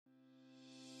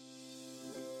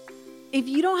If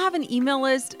you don't have an email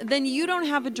list, then you don't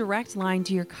have a direct line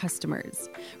to your customers.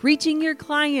 Reaching your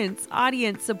clients,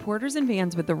 audience, supporters, and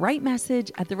fans with the right message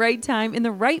at the right time in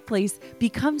the right place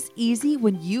becomes easy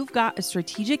when you've got a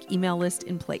strategic email list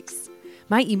in place.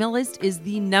 My email list is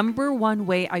the number one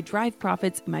way I drive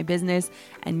profits in my business,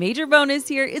 and major bonus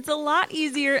here, it's a lot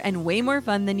easier and way more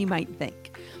fun than you might think.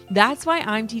 That's why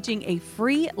I'm teaching a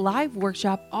free live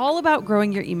workshop all about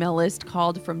growing your email list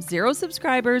called From Zero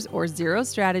Subscribers or Zero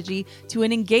Strategy to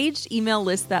an Engaged Email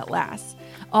List That Lasts.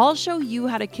 I'll show you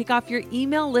how to kick off your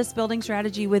email list building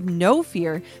strategy with no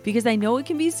fear, because I know it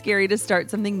can be scary to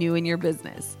start something new in your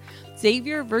business. Save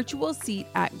your virtual seat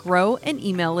at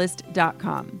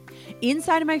growanemaillist.com.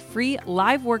 Inside of my free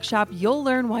live workshop, you'll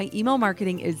learn why email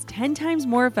marketing is 10 times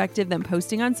more effective than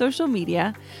posting on social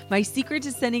media, my secret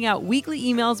to sending out weekly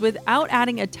emails without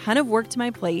adding a ton of work to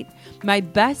my plate, my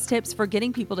best tips for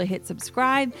getting people to hit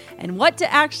subscribe, and what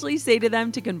to actually say to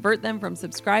them to convert them from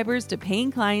subscribers to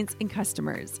paying clients and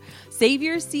customers. Save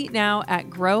your seat now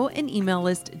at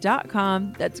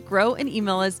growanemaillist.com. That's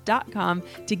growanemaillist.com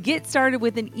to get started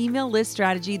with an email list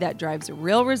strategy that drives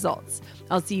real results.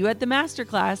 I'll see you at the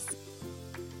masterclass.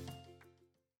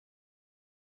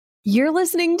 You're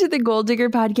listening to the Goal Digger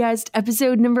Podcast,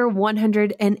 episode number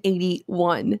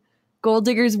 181. Goal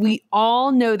Diggers, we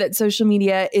all know that social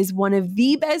media is one of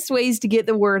the best ways to get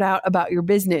the word out about your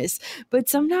business, but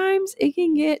sometimes it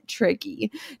can get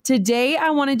tricky. Today, I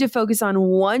wanted to focus on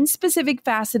one specific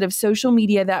facet of social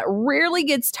media that rarely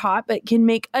gets taught, but can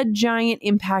make a giant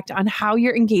impact on how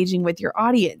you're engaging with your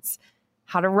audience: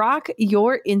 how to rock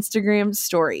your Instagram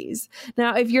stories.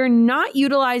 Now, if you're not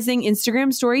utilizing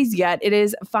Instagram stories yet, it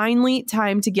is finally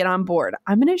time to get on board.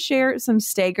 I'm going to share some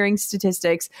staggering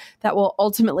statistics that will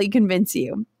ultimately convince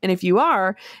you. And if you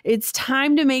are, it's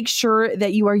time to make sure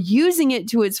that you are using it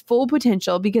to its full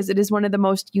potential, because it is one of the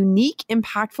most unique,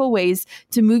 impactful ways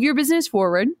to move your business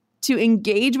forward, to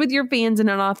engage with your fans in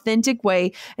an authentic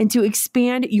way, and to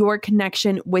expand your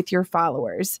connection with your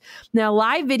followers. Now,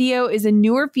 live video is a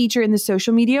newer feature in the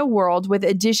social media world, with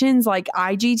additions like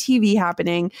IGTV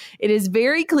happening. It is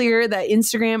very clear that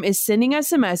Instagram is sending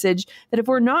us a message that if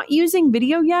we're not using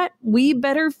video yet, we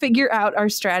better figure out our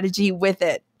strategy with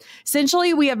it.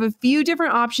 Essentially, we have a few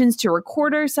different options to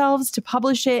record ourselves, to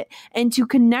publish it, and to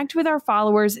connect with our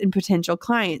followers and potential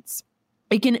clients.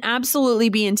 It can absolutely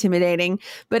be intimidating,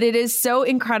 but it is so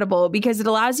incredible because it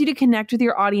allows you to connect with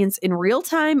your audience in real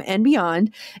time and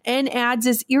beyond, and adds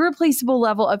this irreplaceable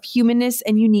level of humanness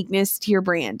and uniqueness to your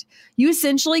brand. You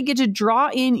essentially get to draw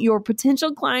in your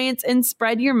potential clients and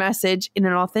spread your message in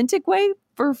an authentic way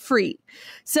for free.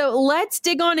 So let's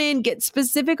dig on in, get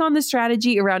specific on the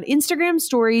strategy around Instagram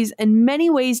stories and many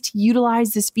ways to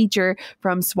utilize this feature,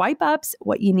 from swipe ups,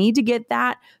 what you need to get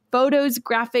that, photos,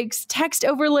 graphics, text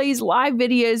overlays, live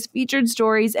videos, featured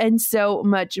stories, and so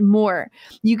much more.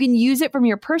 You can use it from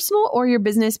your personal or your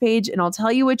business page, and I'll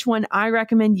tell you which one I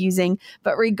recommend using.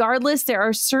 But regardless, there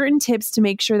are certain tips to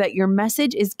make sure that your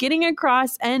message is getting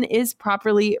across and is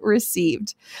properly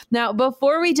received. Now,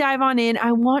 before we dive on in,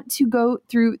 I want to go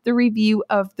through the review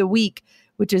of the week,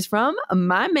 which is from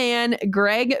my man,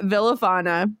 Greg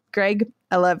Villafana. Greg,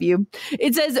 I love you.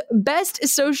 It says, best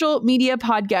social media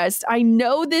podcast. I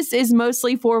know this is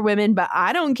mostly for women, but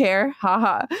I don't care.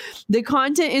 Haha. The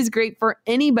content is great for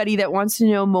anybody that wants to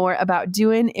know more about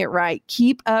doing it right.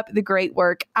 Keep up the great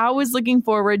work. I was looking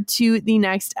forward to the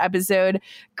next episode.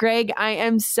 Greg, I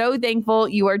am so thankful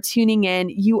you are tuning in.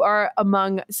 You are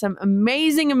among some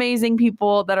amazing, amazing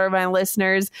people that are my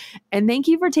listeners. And thank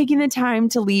you for taking the time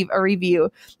to leave a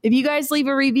review. If you guys leave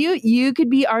a review, you could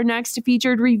be our next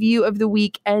featured review of the week.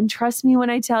 And trust me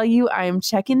when I tell you, I am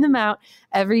checking them out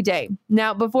every day.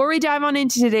 Now, before we dive on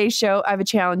into today's show, I have a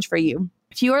challenge for you.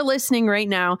 If you are listening right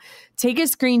now, take a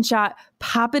screenshot,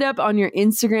 pop it up on your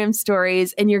Instagram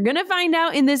stories, and you're going to find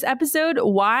out in this episode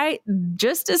why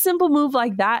just a simple move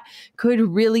like that could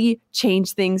really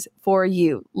change things for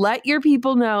you. Let your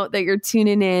people know that you're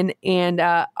tuning in, and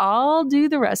I'll do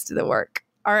the rest of the work.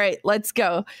 All right, let's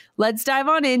go. Let's dive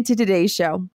on into today's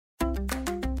show.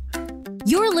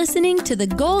 You're listening to the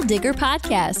Goal Digger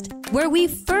Podcast, where we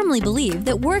firmly believe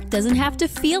that work doesn't have to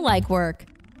feel like work.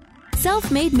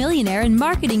 Self-made millionaire and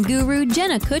marketing guru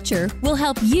Jenna Kutcher will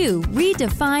help you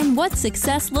redefine what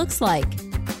success looks like.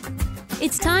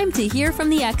 It's time to hear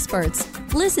from the experts,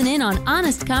 listen in on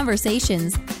honest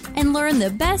conversations, and learn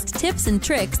the best tips and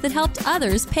tricks that helped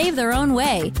others pave their own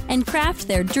way and craft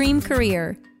their dream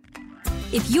career.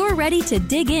 If you're ready to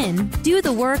dig in, do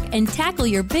the work, and tackle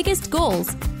your biggest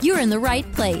goals, you're in the right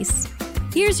place.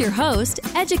 Here's your host,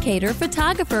 educator,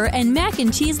 photographer, and mac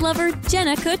and cheese lover,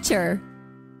 Jenna Kutcher.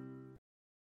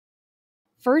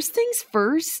 First things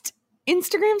first,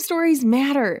 Instagram stories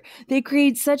matter. They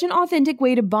create such an authentic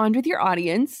way to bond with your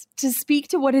audience, to speak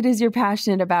to what it is you're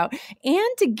passionate about,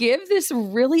 and to give this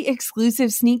really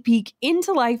exclusive sneak peek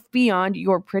into life beyond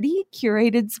your pretty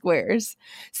curated squares.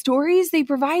 Stories, they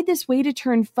provide this way to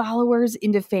turn followers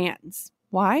into fans.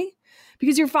 Why?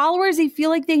 Because your followers, they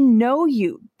feel like they know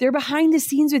you. They're behind the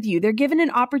scenes with you. They're given an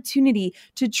opportunity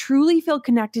to truly feel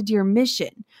connected to your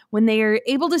mission. When they are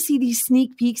able to see these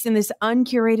sneak peeks and this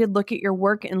uncurated look at your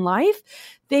work and life,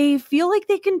 they feel like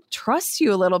they can trust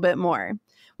you a little bit more.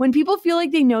 When people feel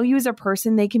like they know you as a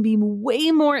person, they can be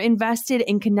way more invested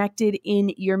and connected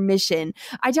in your mission.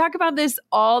 I talk about this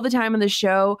all the time on the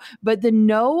show, but the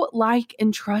know, like,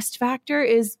 and trust factor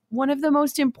is one of the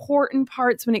most important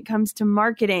parts when it comes to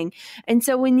marketing. And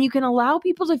so when you can allow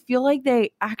people to feel like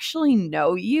they actually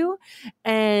know you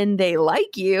and they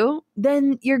like you,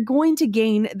 then you're going to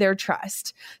gain their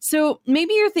trust. So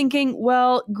maybe you're thinking,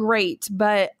 well, great,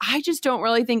 but I just don't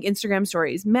really think Instagram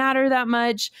stories matter that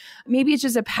much. Maybe it's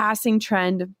just a passing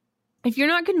trend. If you're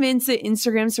not convinced that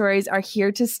Instagram stories are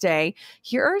here to stay,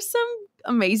 here are some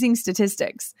amazing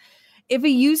statistics. If a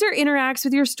user interacts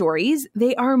with your stories,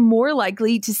 they are more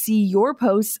likely to see your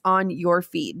posts on your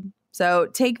feed. So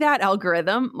take that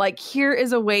algorithm. Like, here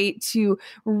is a way to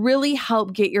really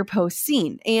help get your posts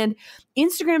seen. And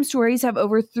Instagram stories have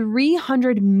over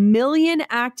 300 million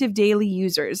active daily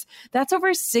users. That's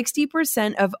over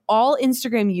 60% of all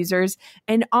Instagram users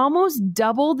and almost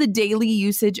double the daily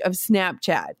usage of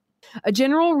Snapchat. A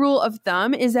general rule of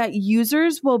thumb is that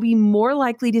users will be more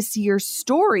likely to see your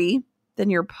story than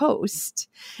your post.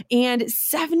 And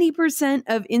 70%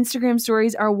 of Instagram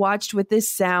stories are watched with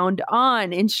this sound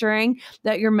on, ensuring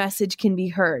that your message can be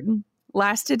heard.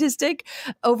 Last statistic,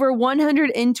 over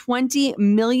 120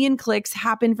 million clicks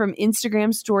happened from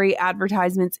Instagram story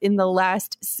advertisements in the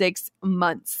last 6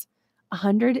 months.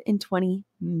 120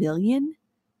 million?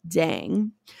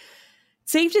 Dang.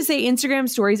 Safe to say Instagram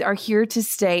stories are here to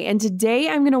stay. And today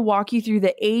I'm going to walk you through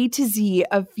the A to Z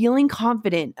of feeling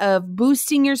confident, of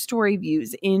boosting your story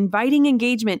views, inviting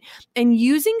engagement, and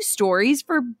using stories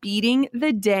for beating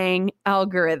the dang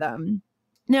algorithm.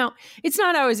 Now, it's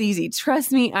not always easy.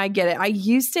 Trust me, I get it. I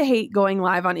used to hate going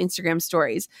live on Instagram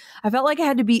stories. I felt like I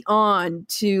had to be on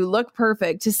to look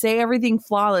perfect, to say everything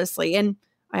flawlessly. And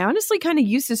I honestly kind of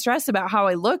used to stress about how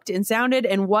I looked and sounded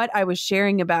and what I was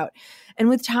sharing about. And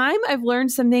with time, I've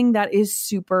learned something that is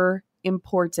super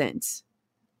important.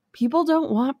 People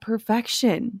don't want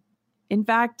perfection. In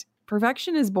fact,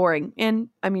 perfection is boring. And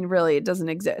I mean, really, it doesn't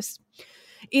exist.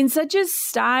 In such a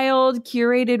styled,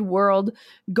 curated world,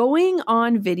 going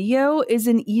on video is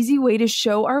an easy way to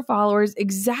show our followers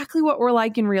exactly what we're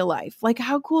like in real life. Like,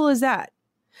 how cool is that?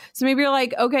 So maybe you're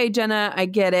like, okay, Jenna, I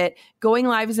get it. Going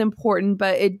live is important,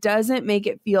 but it doesn't make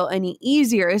it feel any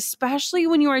easier, especially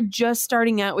when you are just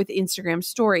starting out with Instagram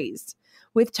stories.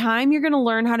 With time, you're going to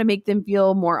learn how to make them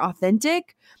feel more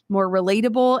authentic, more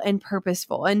relatable, and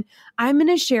purposeful. And I'm going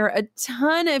to share a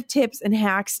ton of tips and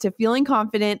hacks to feeling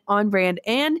confident, on brand,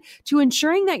 and to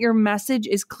ensuring that your message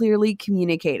is clearly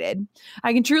communicated.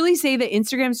 I can truly say that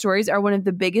Instagram stories are one of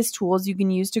the biggest tools you can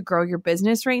use to grow your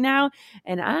business right now.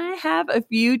 And I have a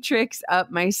few tricks up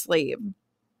my sleeve.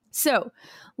 So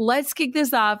let's kick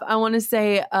this off. I want to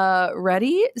say,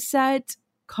 ready, set,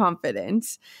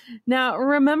 confident. Now,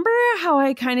 remember how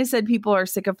I kind of said people are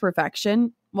sick of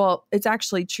perfection? Well, it's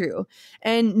actually true.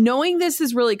 And knowing this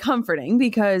is really comforting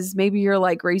because maybe you're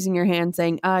like raising your hand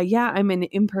saying, yeah, I'm an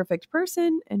imperfect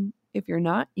person. And if you're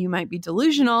not, you might be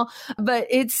delusional, but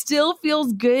it still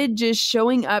feels good just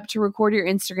showing up to record your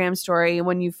Instagram story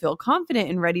when you feel confident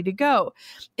and ready to go.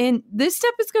 And this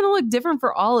step is going to look different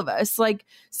for all of us. Like,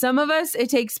 some of us, it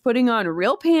takes putting on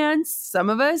real pants. Some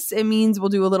of us, it means we'll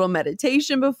do a little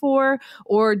meditation before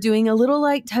or doing a little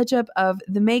light touch up of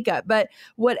the makeup. But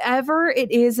whatever it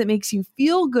is that makes you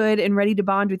feel good and ready to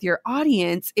bond with your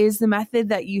audience is the method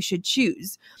that you should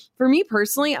choose. For me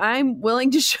personally, I'm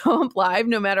willing to show up live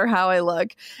no matter how I look.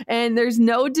 And there's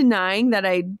no denying that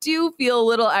I do feel a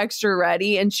little extra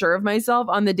ready and sure of myself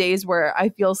on the days where I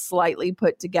feel slightly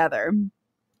put together.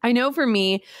 I know for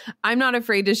me, I'm not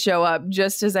afraid to show up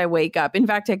just as I wake up. In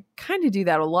fact, I kind of do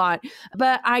that a lot,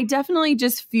 but I definitely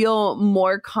just feel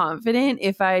more confident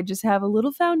if I just have a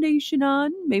little foundation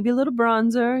on, maybe a little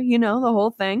bronzer, you know, the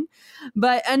whole thing.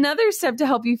 But another step to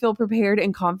help you feel prepared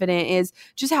and confident is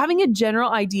just having a general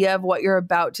idea of what you're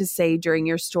about to say during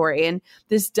your story. And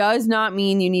this does not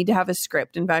mean you need to have a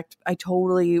script. In fact, I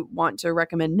totally want to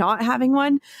recommend not having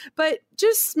one, but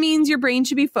just means your brain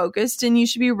should be focused and you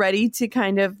should be ready to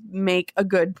kind of make a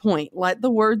good point. Let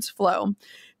the words flow.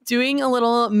 Doing a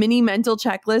little mini mental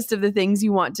checklist of the things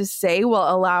you want to say will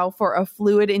allow for a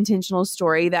fluid, intentional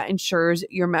story that ensures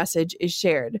your message is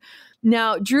shared.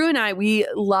 Now, Drew and I, we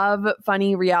love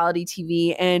funny reality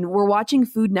TV, and we're watching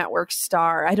Food Network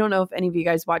Star. I don't know if any of you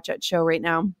guys watch that show right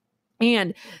now.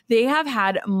 And they have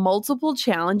had multiple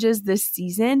challenges this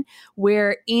season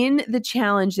where in the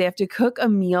challenge, they have to cook a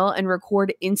meal and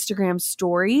record Instagram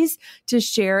stories to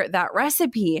share that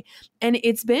recipe. And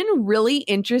it's been really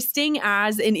interesting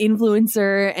as an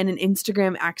influencer and an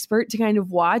Instagram expert to kind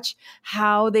of watch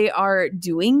how they are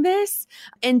doing this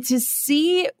and to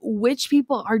see which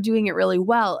people are doing it really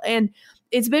well. And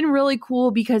it's been really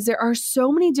cool because there are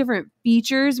so many different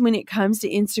features when it comes to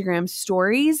Instagram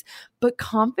stories, but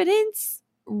confidence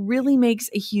really makes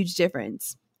a huge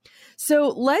difference. So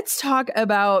let's talk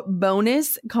about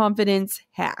bonus confidence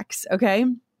hacks, okay?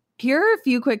 Here are a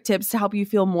few quick tips to help you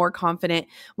feel more confident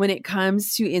when it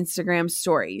comes to Instagram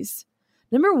stories.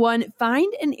 Number one,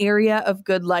 find an area of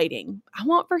good lighting. I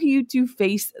want for you to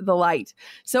face the light.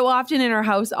 So often in our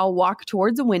house, I'll walk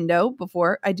towards a window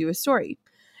before I do a story.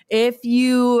 If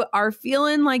you are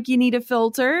feeling like you need a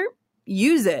filter,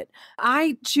 use it.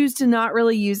 I choose to not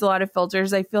really use a lot of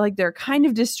filters. I feel like they're kind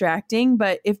of distracting,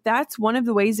 but if that's one of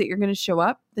the ways that you're going to show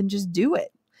up, then just do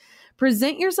it.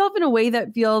 Present yourself in a way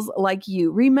that feels like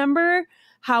you. Remember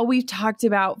how we've talked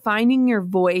about finding your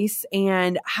voice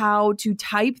and how to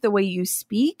type the way you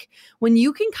speak. When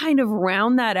you can kind of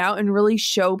round that out and really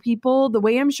show people the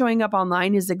way I'm showing up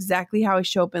online is exactly how I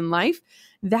show up in life,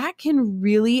 that can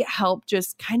really help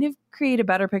just kind of create a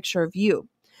better picture of you.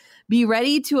 Be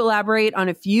ready to elaborate on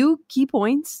a few key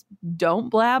points.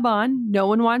 Don't blab on. No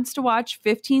one wants to watch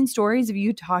 15 stories of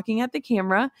you talking at the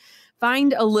camera.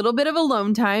 Find a little bit of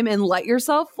alone time and let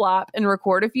yourself flop and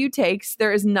record a few takes.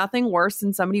 There is nothing worse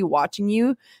than somebody watching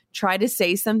you try to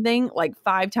say something like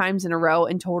 5 times in a row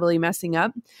and totally messing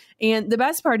up. And the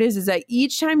best part is that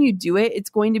each time you do it, it's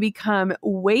going to become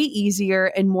way easier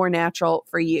and more natural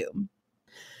for you.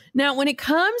 Now, when it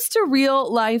comes to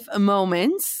real life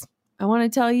moments, I want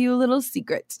to tell you a little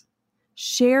secret.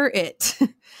 Share it.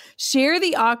 Share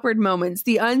the awkward moments,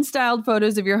 the unstyled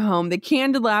photos of your home, the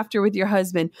candid laughter with your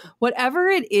husband, whatever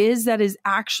it is that is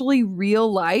actually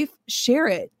real life, share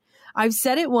it. I've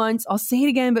said it once, I'll say it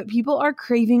again, but people are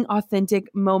craving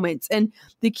authentic moments, and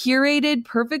the curated,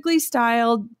 perfectly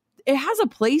styled, it has a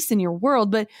place in your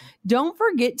world, but don't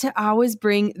forget to always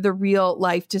bring the real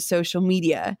life to social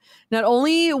media. Not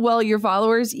only will your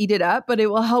followers eat it up, but it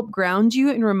will help ground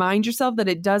you and remind yourself that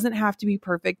it doesn't have to be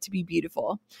perfect to be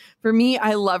beautiful. For me,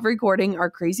 I love recording our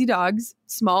crazy dogs,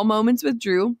 small moments with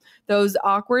Drew, those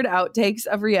awkward outtakes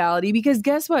of reality, because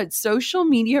guess what? Social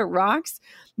media rocks,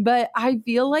 but I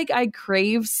feel like I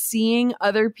crave seeing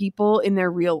other people in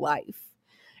their real life.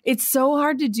 It's so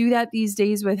hard to do that these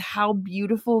days with how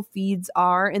beautiful feeds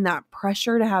are and that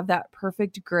pressure to have that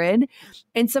perfect grid.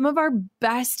 And some of our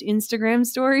best Instagram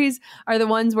stories are the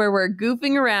ones where we're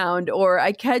goofing around, or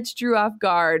I catch Drew off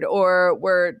guard, or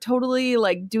we're totally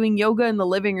like doing yoga in the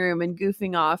living room and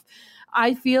goofing off.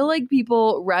 I feel like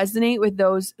people resonate with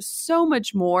those so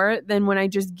much more than when I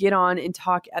just get on and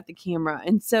talk at the camera.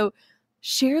 And so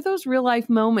share those real life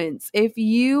moments. If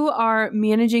you are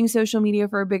managing social media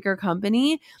for a bigger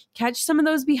company, catch some of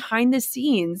those behind the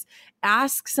scenes.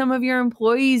 Ask some of your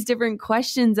employees different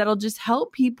questions that'll just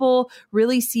help people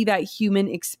really see that human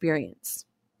experience.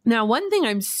 Now, one thing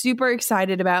I'm super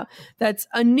excited about that's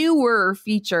a newer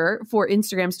feature for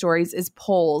Instagram stories is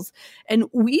polls. And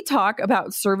we talk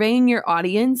about surveying your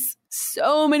audience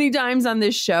so many times on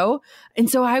this show. And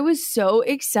so I was so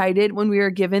excited when we were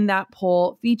given that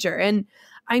poll feature. And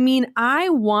I mean, I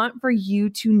want for you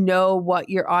to know what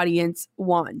your audience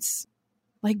wants.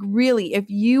 Like really, if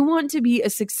you want to be a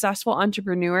successful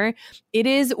entrepreneur, it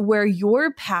is where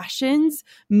your passions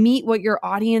meet what your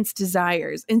audience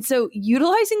desires. And so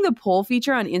utilizing the poll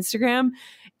feature on Instagram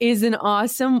is an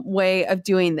awesome way of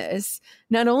doing this.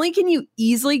 Not only can you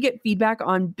easily get feedback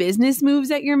on business moves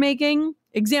that you're making,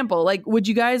 example, like would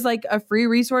you guys like a free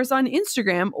resource on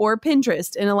Instagram or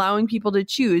Pinterest and allowing people to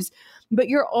choose, but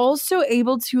you're also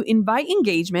able to invite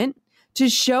engagement to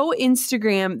show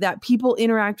Instagram that people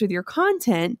interact with your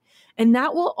content, and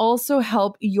that will also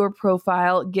help your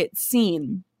profile get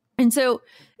seen. And so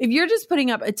if you're just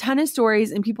putting up a ton of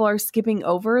stories and people are skipping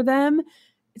over them,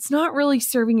 it's not really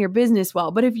serving your business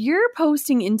well. But if you're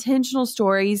posting intentional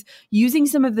stories using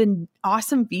some of the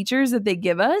awesome features that they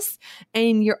give us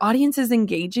and your audience is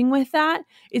engaging with that,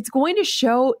 it's going to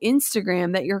show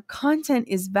Instagram that your content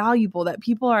is valuable, that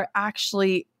people are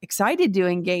actually excited to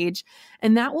engage,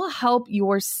 and that will help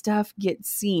your stuff get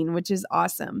seen, which is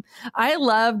awesome. I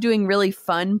love doing really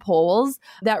fun polls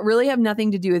that really have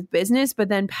nothing to do with business, but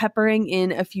then peppering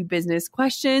in a few business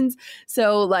questions.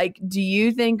 So like, do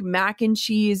you think mac and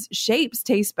cheese shapes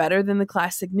taste better than the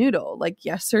classic noodle? Like,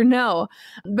 yes or no?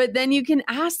 But then you can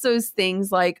ask those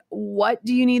things like, what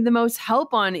do you need the most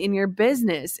help on in your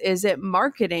business? Is it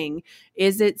marketing?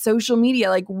 Is it social media?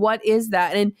 Like, what is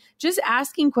that? And just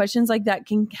asking questions like that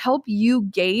can help you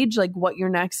gauge like what your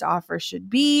next offer should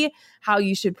be, how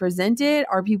you should present it.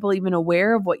 Are people even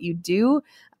aware of what you do?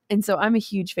 And so I'm a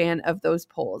huge fan of those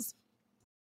polls.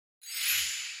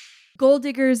 Goal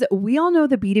diggers, we all know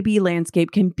the B2B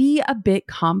landscape can be a bit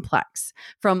complex.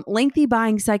 From lengthy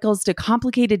buying cycles to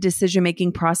complicated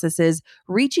decision-making processes,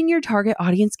 reaching your target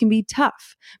audience can be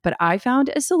tough. But I found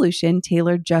a solution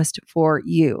tailored just for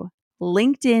you: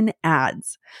 LinkedIn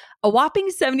ads. A whopping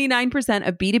 79%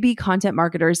 of B2B content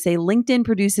marketers say LinkedIn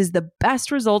produces the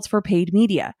best results for paid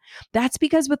media. That's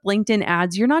because with LinkedIn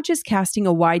ads, you're not just casting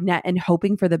a wide net and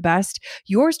hoping for the best,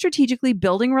 you're strategically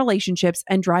building relationships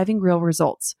and driving real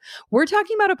results. We're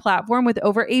talking about a platform with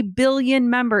over 1 billion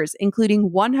members,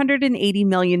 including 180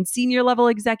 million senior level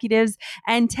executives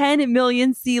and 10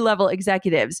 million C-level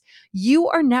executives. You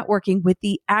are networking with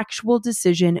the actual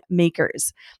decision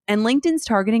makers. And LinkedIn's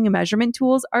targeting and measurement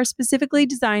tools are specifically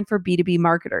designed for B2B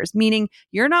marketers, meaning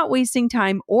you're not wasting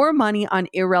time or money on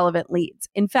irrelevant leads.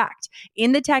 In fact,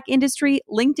 in the tech industry,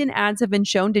 LinkedIn ads have been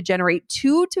shown to generate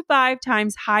 2 to 5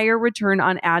 times higher return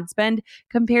on ad spend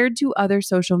compared to other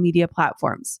social media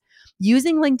platforms.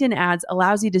 Using LinkedIn ads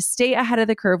allows you to stay ahead of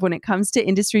the curve when it comes to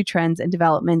industry trends and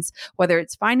developments, whether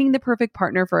it's finding the perfect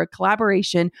partner for a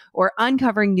collaboration or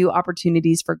uncovering new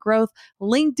opportunities for growth.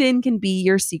 LinkedIn can be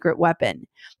your secret weapon.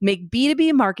 Make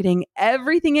B2B marketing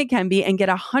everything it can be and get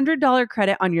 $100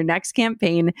 credit on your next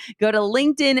campaign. Go to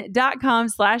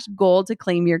linkedin.com/goal to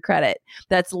claim your credit.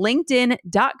 That's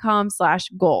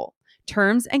linkedin.com/goal.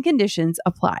 Terms and conditions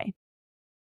apply.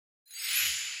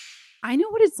 I know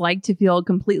what it's like to feel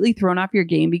completely thrown off your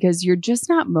game because you're just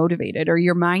not motivated or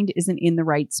your mind isn't in the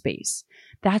right space.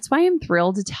 That's why I'm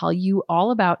thrilled to tell you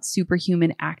all about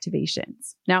Superhuman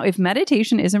Activations. Now, if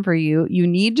meditation isn't for you, you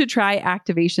need to try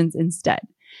Activations instead.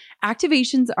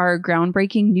 Activations are a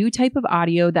groundbreaking new type of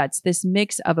audio that's this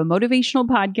mix of a motivational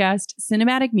podcast,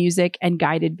 cinematic music, and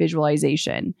guided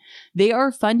visualization. They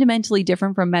are fundamentally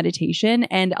different from meditation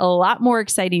and a lot more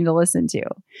exciting to listen to.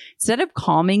 Instead of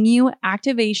calming you,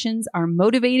 Activations are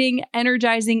motivating,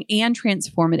 energizing, and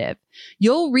transformative.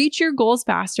 You'll reach your goals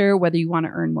faster, whether you want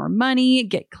to earn more money,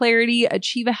 get clarity,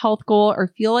 achieve a health goal,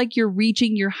 or feel like you're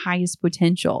reaching your highest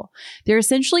potential. They're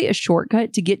essentially a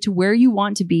shortcut to get to where you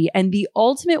want to be and the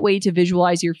ultimate way to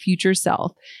visualize your future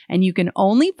self. And you can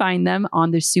only find them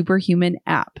on the Superhuman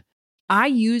app. I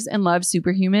use and love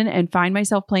Superhuman and find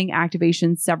myself playing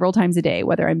Activations several times a day,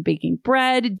 whether I'm baking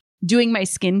bread, doing my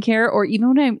skincare, or even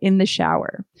when I'm in the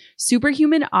shower.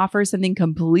 Superhuman offers something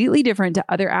completely different to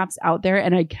other apps out there,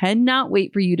 and I cannot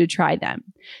wait for you to try them.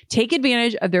 Take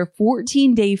advantage of their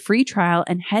 14-day free trial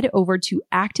and head over to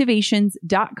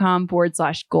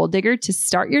activations.com/goaldigger to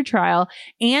start your trial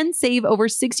and save over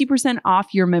 60%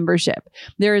 off your membership.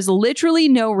 There is literally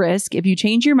no risk. If you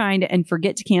change your mind and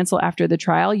forget to cancel after the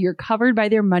trial, you're covered by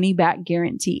their money-back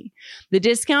guarantee. The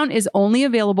discount is only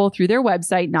available through their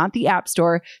website, not the App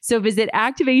Store. So visit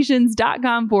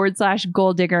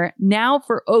activations.com/goaldigger now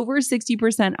for over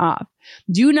 60% off.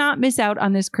 Do not miss out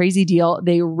on this crazy deal.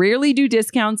 They rarely do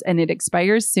discounts and it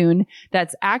expires soon.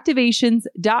 That's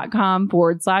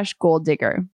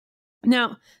activations.com/goaldigger.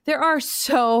 Now, there are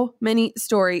so many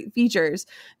story features.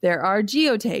 There are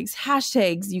geotags,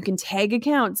 hashtags, you can tag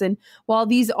accounts. And while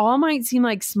these all might seem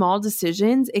like small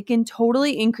decisions, it can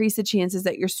totally increase the chances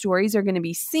that your stories are going to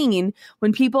be seen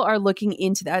when people are looking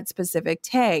into that specific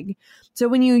tag. So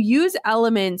when you use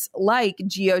elements like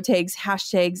geotags,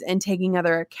 hashtags, and tagging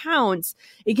other accounts,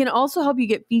 it can also help you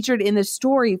get featured in the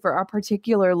story for a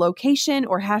particular location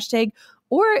or hashtag,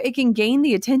 or it can gain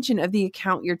the attention of the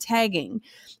account you're tagging.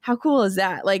 How cool is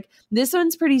that? Like, this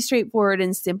one's pretty straightforward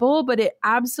and simple, but it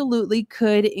absolutely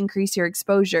could increase your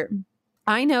exposure.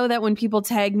 I know that when people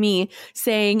tag me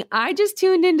saying, I just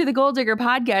tuned into the Goal Digger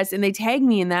podcast, and they tag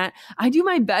me in that, I do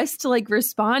my best to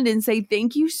respond and say,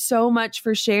 thank you so much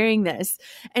for sharing this.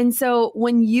 And so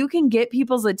when you can get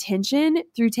people's attention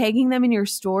through tagging them in your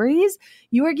stories,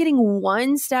 you are getting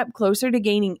one step closer to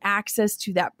gaining access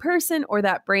to that person or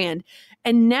that brand.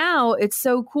 And now it's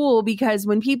so cool because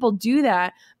when people do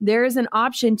that, there is an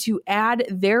option to add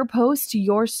their post to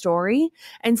your story.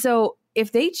 And so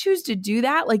if they choose to do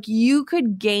that, like you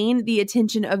could gain the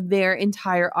attention of their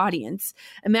entire audience.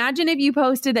 Imagine if you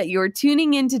posted that you're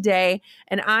tuning in today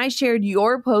and I shared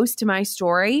your post to my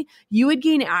story, you would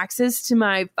gain access to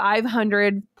my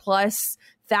 500 plus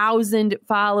 1,000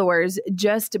 followers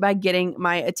just by getting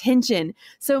my attention.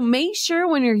 So make sure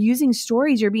when you're using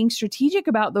stories, you're being strategic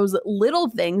about those little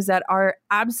things that are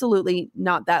absolutely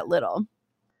not that little.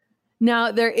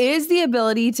 Now, there is the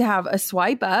ability to have a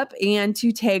swipe up and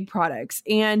to tag products.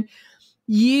 And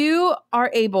you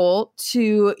are able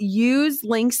to use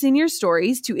links in your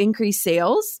stories to increase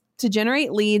sales, to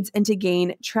generate leads, and to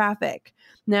gain traffic.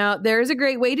 Now, there's a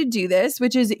great way to do this,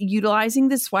 which is utilizing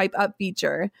the swipe up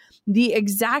feature. The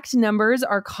exact numbers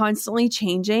are constantly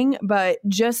changing, but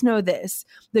just know this,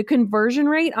 the conversion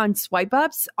rate on swipe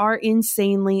ups are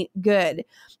insanely good.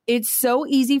 It's so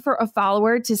easy for a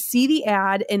follower to see the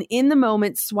ad and in the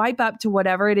moment swipe up to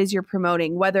whatever it is you're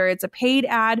promoting, whether it's a paid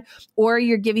ad or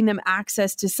you're giving them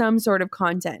access to some sort of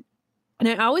content. And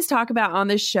I always talk about on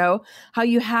this show how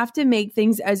you have to make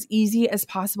things as easy as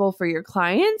possible for your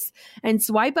clients. And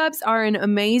swipe ups are an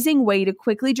amazing way to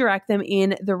quickly direct them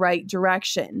in the right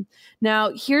direction.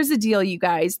 Now, here's the deal, you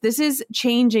guys. This is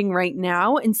changing right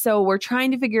now. And so we're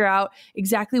trying to figure out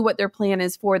exactly what their plan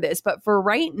is for this. But for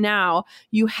right now,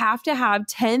 you have to have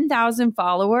 10,000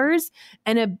 followers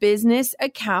and a business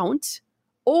account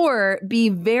or be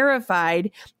verified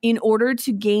in order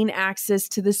to gain access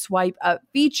to the swipe up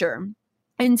feature.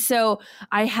 And so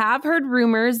I have heard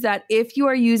rumors that if you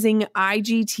are using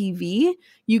IGTV,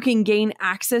 you can gain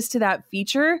access to that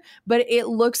feature, but it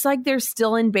looks like they're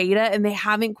still in beta and they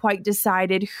haven't quite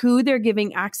decided who they're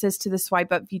giving access to the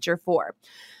swipe up feature for.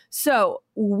 So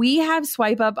we have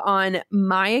swipe up on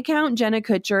my account, Jenna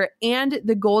Kutcher, and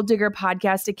the Goal Digger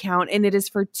podcast account, and it is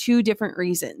for two different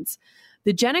reasons.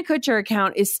 The Jenna Kutcher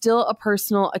account is still a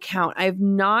personal account. I have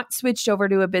not switched over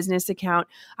to a business account.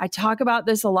 I talk about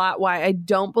this a lot, why I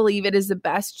don't believe it is the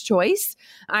best choice.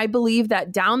 I believe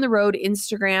that down the road,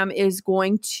 Instagram is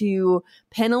going to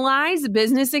penalize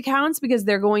business accounts because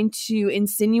they're going to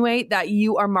insinuate that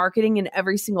you are marketing in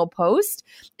every single post.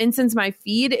 And since my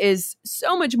feed is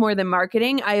so much more than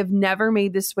marketing, I have never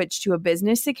made the switch to a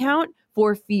business account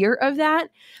for fear of that.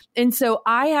 And so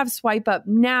I have swipe up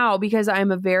now because I'm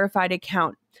a verified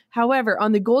account. However,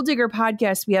 on the Goal Digger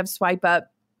podcast, we have swipe up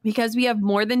because we have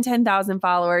more than 10,000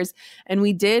 followers and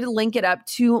we did link it up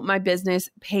to my business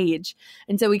page.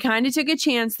 And so we kind of took a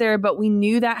chance there, but we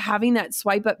knew that having that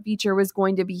swipe up feature was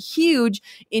going to be huge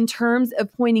in terms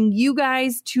of pointing you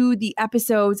guys to the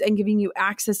episodes and giving you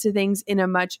access to things in a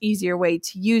much easier way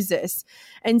to use this.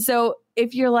 And so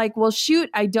if you're like, well, shoot,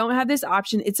 I don't have this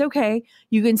option, it's okay.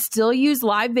 You can still use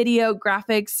live video,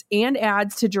 graphics, and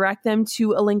ads to direct them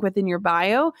to a link within your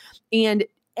bio. And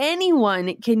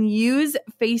anyone can use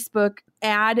Facebook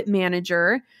Ad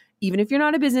Manager, even if you're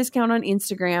not a business account on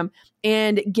Instagram,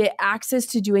 and get access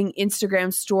to doing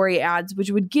Instagram story ads,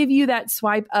 which would give you that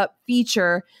swipe up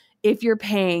feature if you're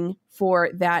paying for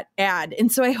that ad.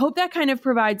 And so I hope that kind of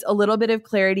provides a little bit of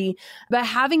clarity, but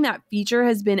having that feature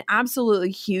has been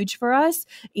absolutely huge for us.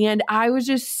 And I was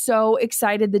just so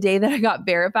excited the day that I got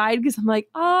verified because I'm like,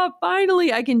 oh,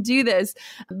 finally I can do this.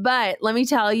 But let me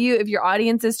tell you, if your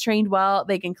audience is trained well,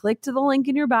 they can click to the link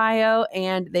in your bio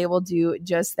and they will do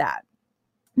just that.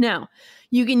 Now,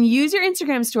 you can use your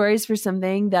Instagram stories for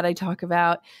something that I talk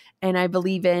about and I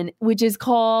believe in, which is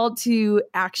call to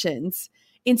actions.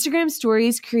 Instagram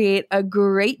stories create a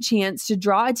great chance to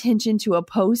draw attention to a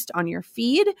post on your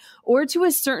feed or to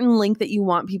a certain link that you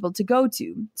want people to go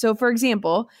to. So for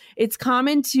example, it's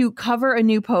common to cover a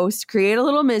new post, create a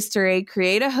little mystery,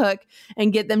 create a hook,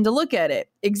 and get them to look at it.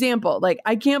 Example, like,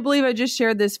 I can't believe I just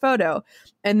shared this photo,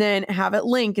 and then have it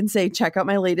link and say, check out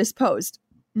my latest post.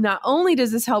 Not only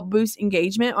does this help boost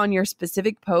engagement on your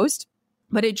specific post,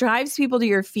 but it drives people to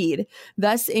your feed,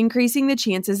 thus increasing the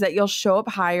chances that you'll show up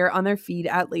higher on their feed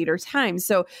at later times.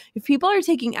 So if people are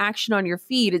taking action on your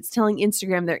feed, it's telling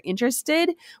Instagram they're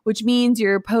interested, which means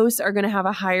your posts are going to have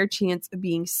a higher chance of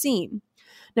being seen.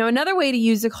 Now, another way to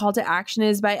use a call to action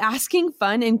is by asking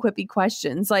fun and quippy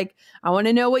questions like, I want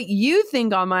to know what you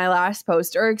think on my last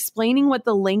post, or explaining what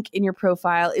the link in your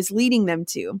profile is leading them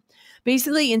to.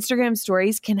 Basically, Instagram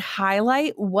stories can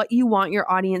highlight what you want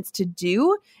your audience to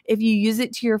do if you use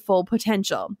it to your full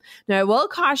potential. Now, I will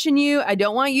caution you, I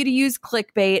don't want you to use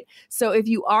clickbait. So if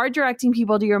you are directing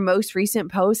people to your most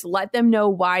recent post, let them know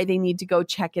why they need to go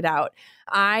check it out.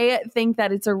 I think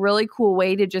that it's a really cool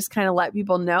way to just kind of let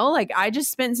people know, like, I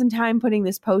just spent some time putting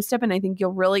this post up and I think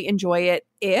you'll really enjoy it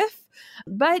if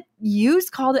But use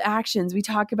call to actions. We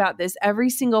talk about this. Every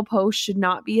single post should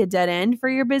not be a dead end for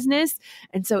your business.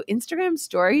 And so Instagram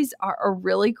stories are a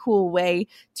really cool way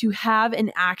to have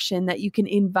an action that you can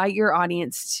invite your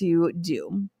audience to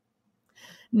do.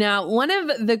 Now, one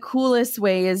of the coolest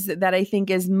ways that I think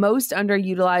is most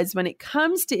underutilized when it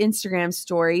comes to Instagram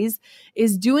stories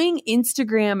is doing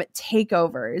Instagram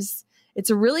takeovers. It's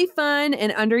a really fun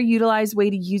and underutilized way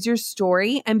to use your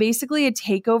story. And basically, a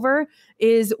takeover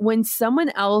is when someone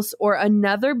else or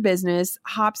another business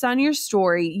hops on your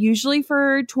story, usually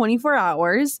for 24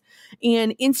 hours.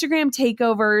 And Instagram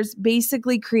takeovers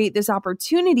basically create this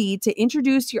opportunity to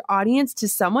introduce your audience to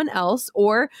someone else,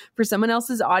 or for someone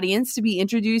else's audience to be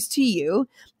introduced to you.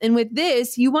 And with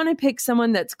this, you want to pick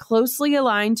someone that's closely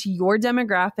aligned to your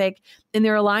demographic and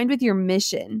they're aligned with your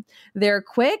mission. They're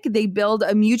quick, they build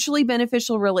a mutually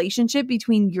beneficial relationship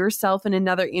between yourself and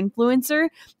another influencer,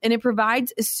 and it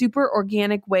provides a super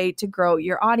organic way to grow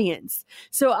your audience.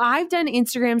 So I've done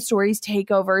Instagram stories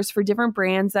takeovers for different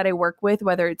brands that I work with,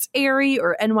 whether it's Aerie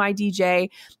or NYDJ,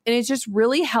 and it's just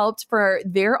really helped for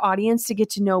their audience to get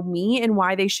to know me and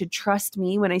why they should trust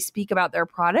me when I speak about their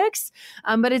products.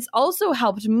 But it's also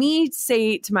helped me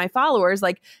say to my followers,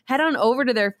 like, head on over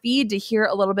to their feed to hear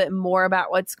a little bit more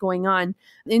about what's going on.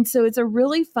 And so it's a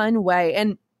really fun way.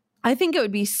 And I think it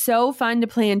would be so fun to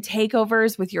plan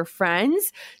takeovers with your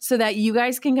friends so that you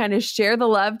guys can kind of share the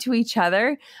love to each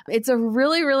other. It's a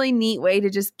really, really neat way to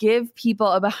just give people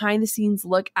a behind the scenes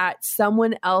look at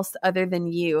someone else other than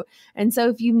you. And so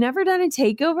if you've never done a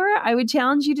takeover, I would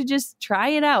challenge you to just try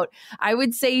it out. I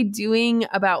would say doing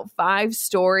about 5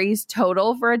 stories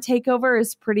total for a takeover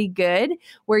is pretty good,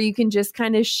 where you can just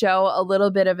kind of show a little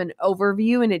bit of an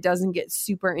overview and it doesn't get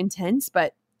super intense,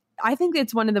 but I think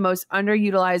it's one of the most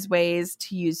underutilized ways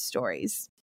to use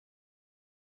stories.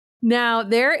 Now,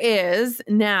 there is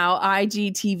now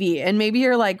IGTV, and maybe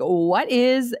you're like, what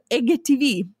is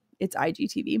IGTV? It's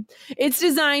IGTV. It's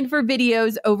designed for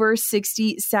videos over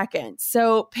 60 seconds.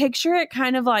 So picture it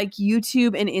kind of like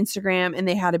YouTube and Instagram, and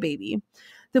they had a baby.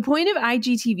 The point of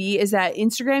IGTV is that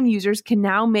Instagram users can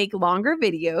now make longer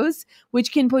videos,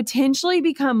 which can potentially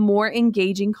become more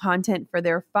engaging content for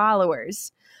their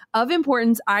followers. Of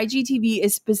importance, IGTV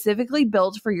is specifically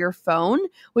built for your phone,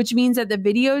 which means that the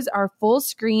videos are full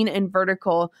screen and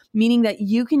vertical, meaning that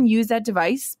you can use that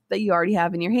device that you already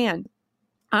have in your hand.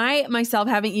 I myself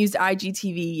haven't used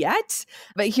IGTV yet,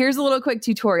 but here's a little quick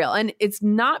tutorial. And it's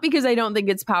not because I don't think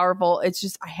it's powerful. It's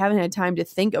just I haven't had time to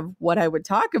think of what I would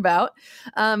talk about.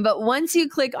 But once you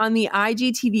click on the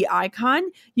IGTV icon,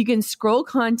 you can scroll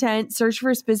content, search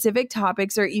for specific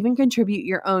topics, or even contribute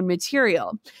your own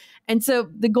material. And so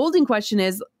the golden question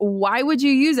is, why would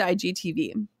you use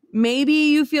IGTV? Maybe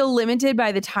you feel limited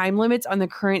by the time limits on the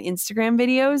current Instagram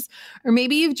videos, or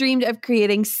maybe you've dreamed of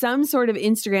creating some sort of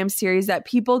Instagram series that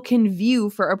people can view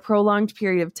for a prolonged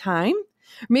period of time.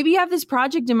 Or maybe you have this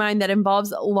project in mind that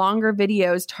involves longer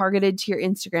videos targeted to your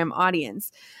Instagram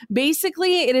audience.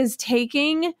 Basically, it is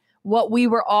taking what we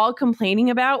were all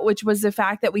complaining about, which was the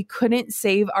fact that we couldn't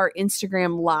save our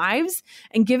Instagram lives,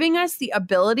 and giving us the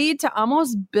ability to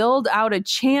almost build out a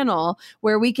channel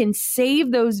where we can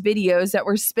save those videos that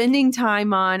we're spending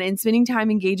time on and spending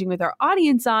time engaging with our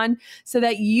audience on, so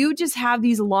that you just have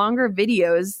these longer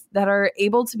videos that are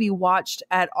able to be watched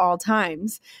at all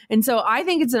times. And so I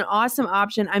think it's an awesome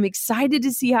option. I'm excited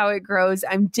to see how it grows.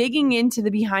 I'm digging into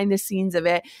the behind the scenes of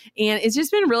it, and it's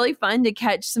just been really fun to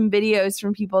catch some videos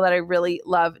from people that I really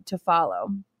love to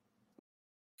follow.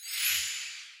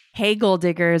 Hey, goal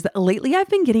diggers. Lately, I've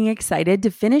been getting excited to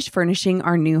finish furnishing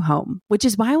our new home, which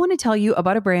is why I want to tell you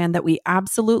about a brand that we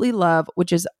absolutely love,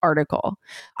 which is Article.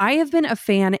 I have been a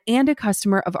fan and a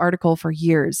customer of Article for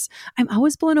years. I'm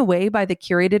always blown away by the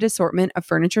curated assortment of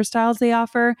furniture styles they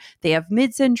offer. They have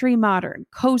mid-century modern,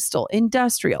 coastal,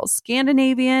 industrial,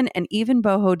 Scandinavian, and even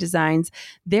boho designs.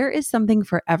 There is something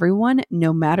for everyone,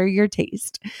 no matter your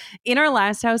taste. In our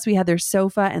last house, we had their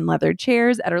sofa and leather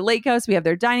chairs. At our lake house, we have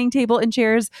their dining table and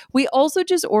chairs. We also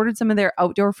just ordered some of their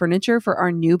outdoor furniture for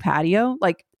our new patio.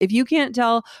 Like, if you can't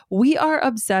tell, we are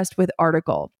obsessed with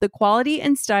Article. The quality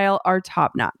and style are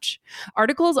top notch.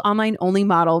 Article's online only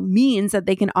model means that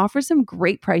they can offer some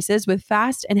great prices with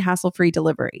fast and hassle-free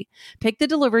delivery. Pick the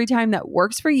delivery time that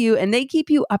works for you, and they keep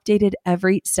you updated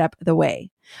every step of the way.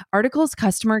 Article's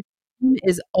customer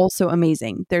is also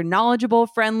amazing. They're knowledgeable,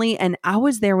 friendly, and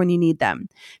always there when you need them.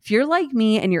 If you're like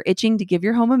me and you're itching to give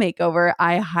your home a makeover,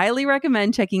 I highly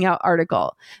recommend checking out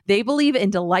Article. They believe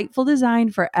in delightful design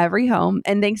for every home,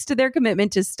 and thanks to their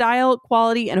commitment to style,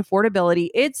 quality, and affordability,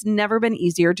 it's never been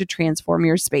easier to transform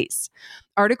your space.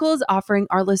 Article is offering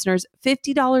our listeners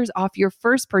 $50 off your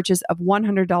first purchase of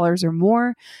 $100 or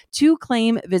more. To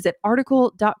claim, visit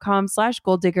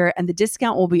article.com/goaldigger and the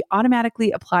discount will be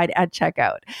automatically applied at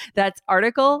checkout. That's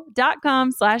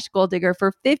article.com/goaldigger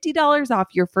for $50 off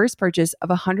your first purchase of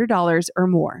 $100 or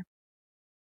more.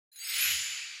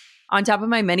 On top of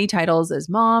my many titles as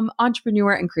mom,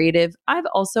 entrepreneur, and creative, I've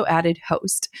also added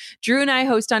host. Drew and I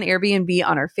host on Airbnb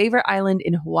on our favorite island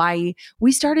in Hawaii.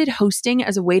 We started hosting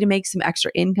as a way to make some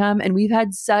extra income, and we've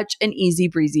had such an easy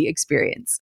breezy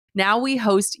experience. Now we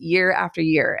host year after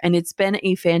year, and it's been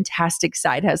a fantastic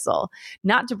side hustle.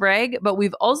 Not to brag, but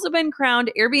we've also been crowned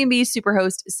Airbnb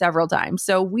Superhost several times,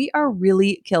 so we are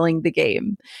really killing the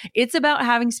game. It's about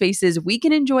having spaces we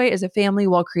can enjoy as a family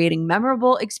while creating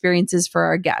memorable experiences for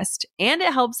our guests, and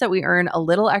it helps that we earn a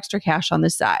little extra cash on the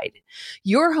side.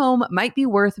 Your home might be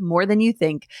worth more than you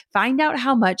think. Find out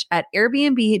how much at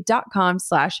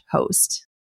airbnb.com/host.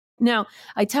 Now,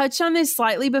 I touched on this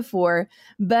slightly before,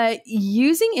 but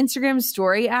using Instagram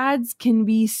story ads can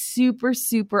be super,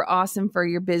 super awesome for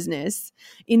your business.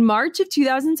 In March of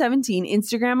 2017,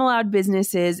 Instagram allowed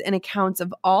businesses and accounts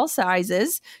of all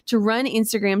sizes to run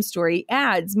Instagram story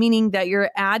ads, meaning that your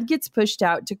ad gets pushed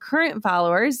out to current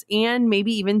followers and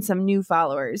maybe even some new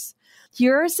followers.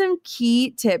 Here are some key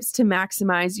tips to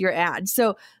maximize your ad.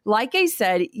 So, like I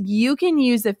said, you can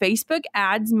use the Facebook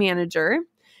Ads Manager,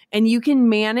 and you can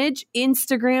manage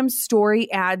Instagram story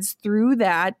ads through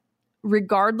that,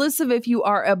 regardless of if you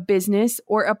are a business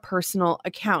or a personal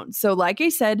account. So like I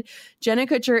said, Jenna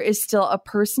Kutcher is still a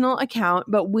personal account,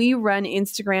 but we run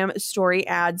Instagram story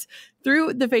ads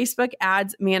through the Facebook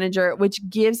Ads Manager, which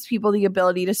gives people the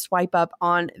ability to swipe up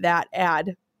on that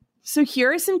ad. So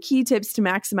here are some key tips to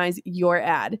maximize your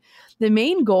ad. The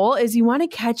main goal is you want to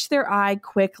catch their eye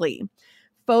quickly.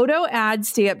 Photo ads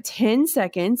stay up 10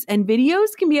 seconds and videos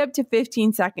can be up to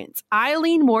 15 seconds. I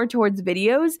lean more towards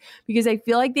videos because I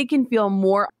feel like they can feel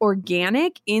more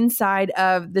organic inside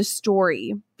of the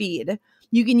story feed.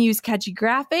 You can use catchy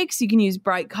graphics, you can use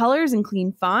bright colors and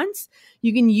clean fonts.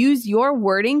 You can use your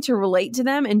wording to relate to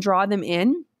them and draw them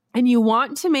in. And you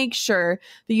want to make sure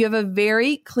that you have a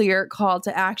very clear call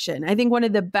to action. I think one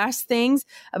of the best things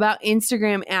about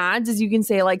Instagram ads is you can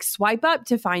say like swipe up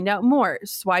to find out more,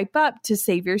 swipe up to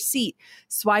save your seat,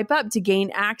 swipe up to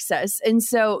gain access. And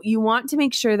so you want to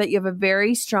make sure that you have a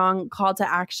very strong call to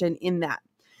action in that.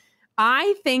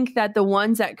 I think that the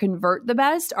ones that convert the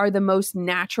best are the most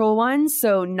natural ones.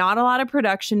 So not a lot of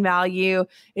production value.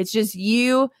 It's just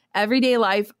you, everyday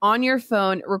life on your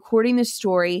phone, recording the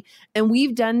story. And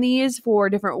we've done these for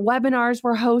different webinars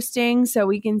we're hosting. So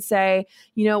we can say,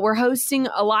 you know, we're hosting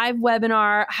a live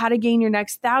webinar, how to gain your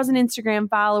next 1,000 Instagram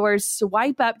followers,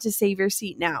 swipe up to save your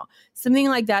seat now. Something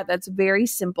like that. That's very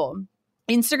simple.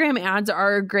 Instagram ads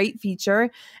are a great feature.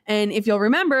 And if you'll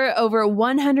remember, over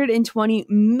 120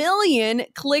 million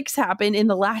clicks happened in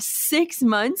the last 6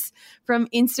 months from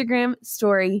Instagram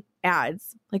story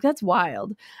ads. Like, that's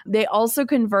wild. They also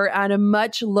convert at a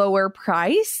much lower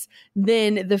price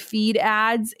than the feed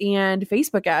ads and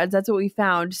Facebook ads. That's what we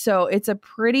found. So it's a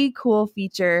pretty cool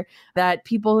feature that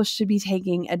people should be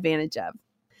taking advantage of.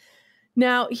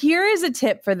 Now, here is a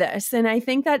tip for this. And I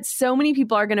think that so many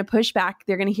people are going to push back.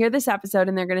 They're going to hear this episode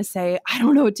and they're going to say, I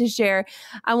don't know what to share.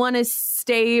 I want to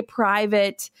stay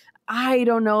private. I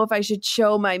don't know if I should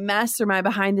show my mess or my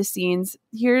behind the scenes.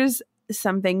 Here's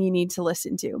something you need to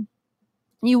listen to.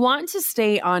 You want to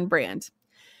stay on brand.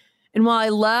 And while I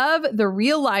love the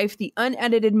real life, the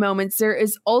unedited moments, there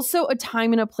is also a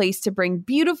time and a place to bring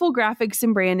beautiful graphics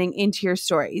and branding into your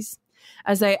stories.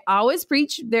 As I always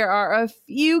preach, there are a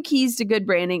few keys to good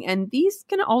branding, and these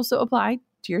can also apply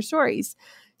to your stories.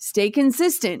 Stay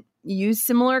consistent. Use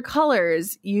similar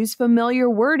colors. Use familiar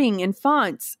wording and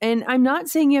fonts. And I'm not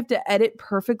saying you have to edit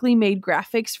perfectly made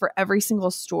graphics for every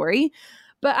single story,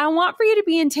 but I want for you to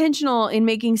be intentional in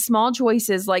making small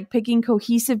choices like picking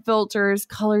cohesive filters,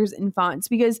 colors, and fonts,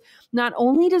 because not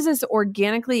only does this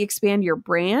organically expand your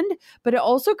brand, but it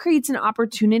also creates an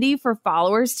opportunity for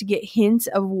followers to get hints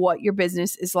of what your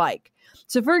business is like.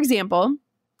 So for example,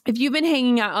 if you've been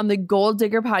hanging out on the Goal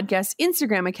Digger Podcast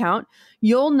Instagram account,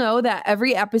 you'll know that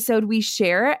every episode we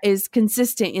share is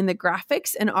consistent in the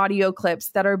graphics and audio clips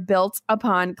that are built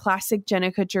upon classic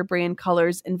Jenna Kutcher brand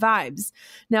colors and vibes.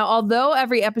 Now, although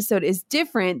every episode is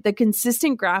different, the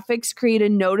consistent graphics create a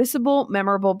noticeable,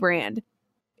 memorable brand.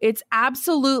 It's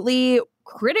absolutely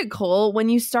critical when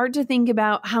you start to think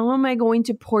about how am I going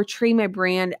to portray my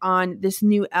brand on this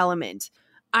new element.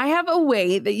 I have a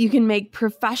way that you can make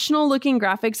professional looking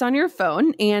graphics on your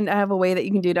phone, and I have a way that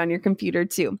you can do it on your computer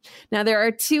too. Now, there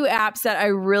are two apps that I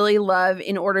really love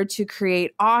in order to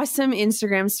create awesome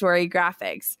Instagram story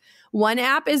graphics. One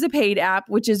app is a paid app,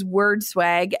 which is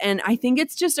WordSwag, and I think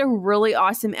it's just a really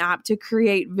awesome app to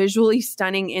create visually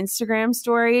stunning Instagram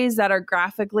stories that are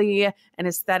graphically and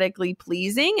aesthetically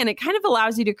pleasing, and it kind of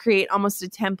allows you to create almost a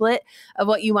template of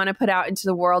what you want to put out into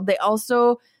the world. They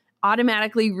also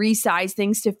automatically resize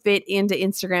things to fit into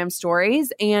Instagram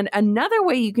stories. And another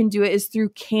way you can do it is through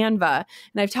Canva.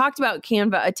 And I've talked about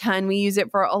Canva a ton. We use it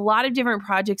for a lot of different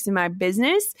projects in my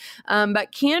business.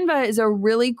 But Canva is a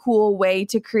really cool way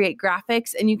to create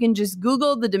graphics. And you can just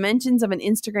Google the dimensions of an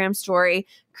Instagram story,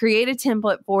 create a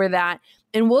template for that.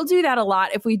 And we'll do that a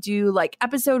lot if we do like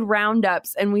episode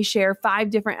roundups and we share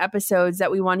 5 different episodes that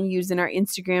we want to use in our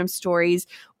Instagram stories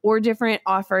or different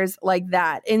offers like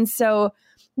that. And so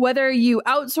whether you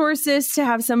outsource this to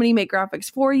have somebody make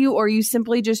graphics for you or you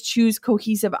simply just choose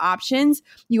cohesive options,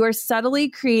 you are subtly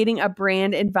creating a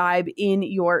brand and vibe in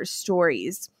your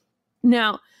stories.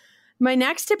 Now, my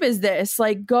next tip is this,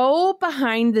 like go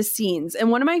behind the scenes.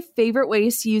 And one of my favorite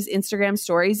ways to use Instagram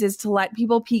stories is to let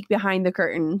people peek behind the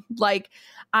curtain. Like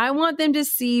I want them to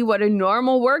see what a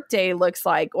normal workday looks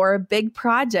like or a big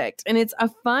project. And it's a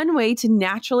fun way to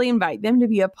naturally invite them to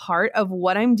be a part of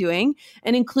what I'm doing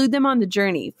and include them on the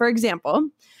journey. For example,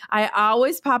 I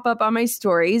always pop up on my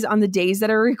stories on the days that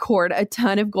I record a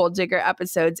ton of Goal Digger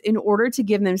episodes in order to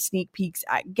give them sneak peeks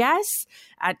at guests,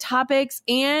 at topics,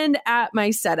 and at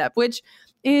my setup, which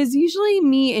is usually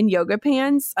me in yoga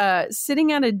pants,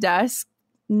 sitting at a desk,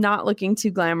 not looking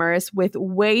too glamorous with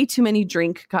way too many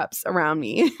drink cups around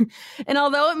me. And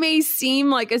although it may seem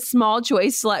like a small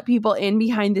choice to let people in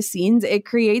behind the scenes, it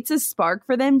creates a spark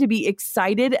for them to be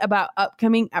excited about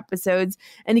upcoming episodes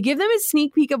and to give them a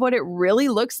sneak peek of what it really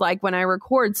looks like when I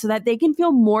record so that they can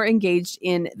feel more engaged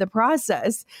in the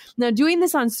process. Now, doing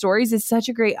this on stories is such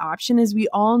a great option as we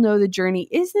all know the journey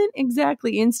isn't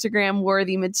exactly Instagram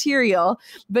worthy material,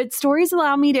 but stories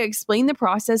allow me to explain the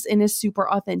process in a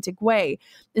super authentic way.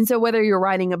 And so whether you're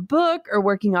writing a book or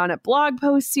working on a blog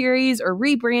post series or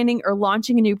rebranding or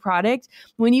launching a new product,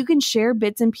 when you can share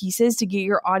bits and pieces to get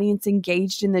your audience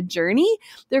engaged in the journey,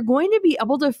 they're going to be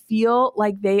able to feel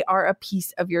like they are a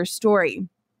piece of your story.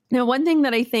 Now, one thing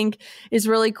that I think is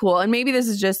really cool, and maybe this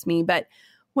is just me, but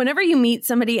whenever you meet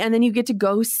somebody and then you get to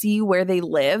go see where they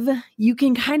live, you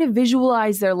can kind of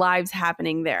visualize their lives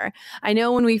happening there. I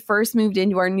know when we first moved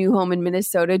into our new home in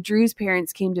Minnesota, Drew's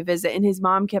parents came to visit and his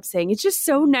mom kept saying, it's just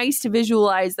so nice to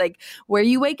visualize like where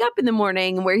you wake up in the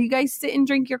morning and where you guys sit and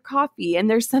drink your coffee. And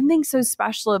there's something so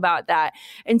special about that.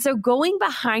 And so going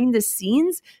behind the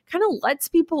scenes kind of lets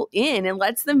people in and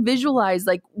lets them visualize,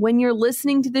 like when you're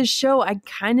listening to this show, I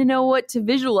kind of know what to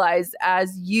visualize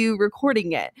as you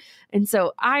recording it. And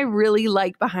so I really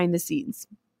like behind the scenes.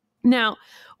 Now,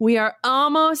 we are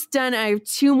almost done. I have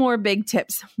 2 more big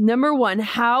tips. Number 1,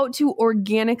 how to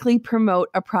organically promote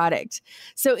a product.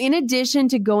 So in addition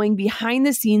to going behind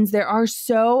the scenes, there are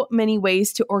so many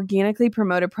ways to organically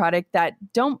promote a product that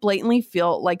don't blatantly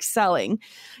feel like selling.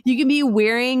 You can be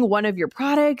wearing one of your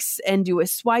products and do a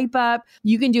swipe up.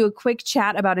 You can do a quick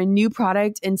chat about a new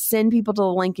product and send people to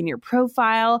the link in your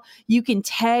profile. You can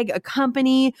tag a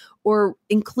company or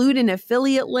include an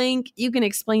affiliate link. You can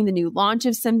explain the new launch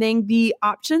of something. The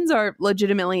options are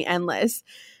legitimately endless.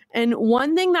 And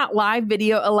one thing that live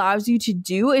video allows you to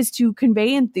do is to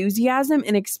convey enthusiasm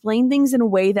and explain things in a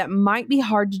way that might be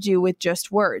hard to do with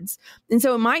just words. And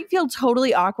so it might feel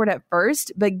totally awkward at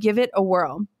first, but give it a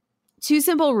whirl. 2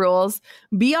 simple rules: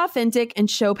 be authentic and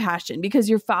show passion, because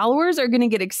your followers are going to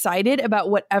get excited about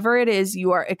whatever it is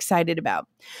you are excited about.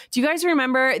 Do you guys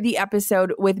remember the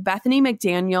episode with Bethany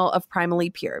McDaniel of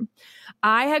Primally Pure?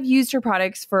 I have used her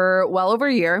products for well over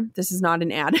a year. This is not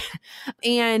an ad.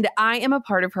 And I am a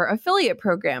part of her affiliate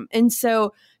program. And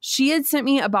so she had sent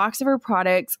me a box of her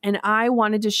products and I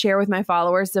wanted to share with my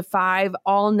followers the 5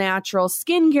 all-natural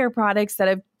skincare products that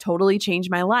have totally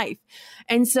changed my life.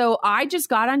 And so I just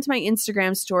got onto my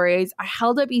Instagram stories. I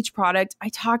held up each product. I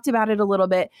talked about it a little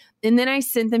bit, and then I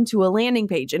sent them to a landing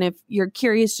page. And if you're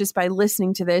curious just by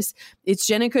listening to this, it's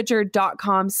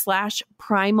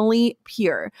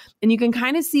jennakutcher.com/primallypure. And you can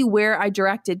kind of see where I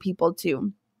directed people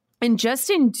to. And just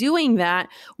in doing that,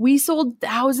 we sold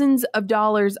thousands of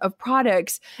dollars of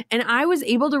products. And I was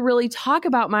able to really talk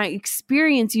about my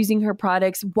experience using her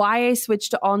products, why I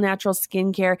switched to all natural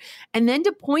skincare, and then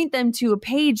to point them to a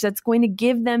page that's going to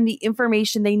give them the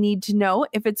information they need to know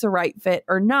if it's a right fit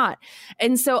or not.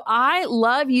 And so I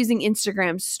love using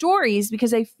Instagram stories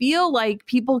because I feel like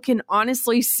people can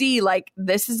honestly see, like,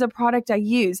 this is a product I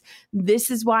use.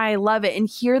 This is why I love it. And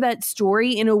hear that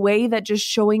story in a way that just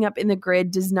showing up in the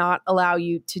grid does not allow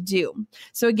you to do.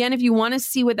 So again, if you want to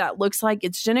see what that looks like,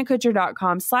 it's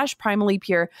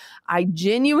jennakutcher.com/primallypure. I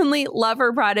genuinely love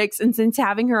her products. And since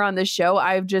having her on the show,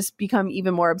 I've just become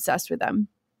even more obsessed with them.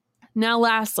 Now,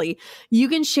 lastly, you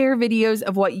can share videos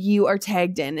of what you are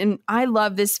tagged in. And I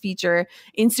love this feature.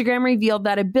 Instagram revealed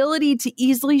that ability to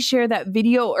easily share that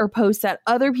video or post that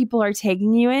other people are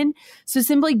tagging you in. So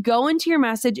simply go into your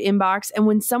message inbox, and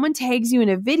when someone tags you in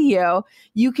a video,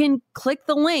 you can click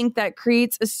the link that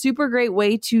creates a super great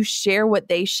way to share what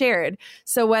they shared.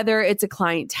 So whether it's a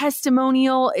client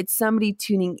testimonial, it's somebody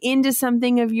tuning into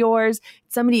something of yours,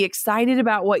 somebody excited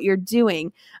about what you're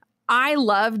doing. I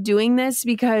love doing this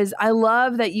because I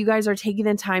love that you guys are taking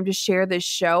the time to share this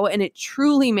show, and it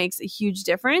truly makes a huge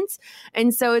difference.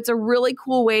 And so it's a really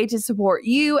cool way to support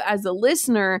you as a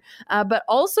listener, but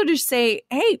also to say,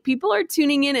 hey, people are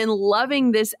tuning in and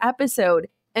loving this episode.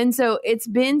 And so it's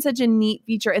been such a neat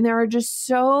feature, and there are just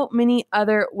so many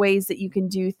other ways that you can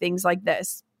do things like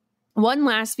this. One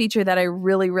last feature that I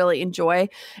really, really enjoy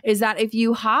is that if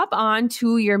you hop on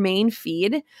to your main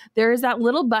feed, there is that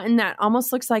little button that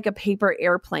almost looks like a paper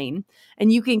airplane.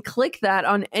 And you can click that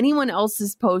on anyone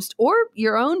else's post or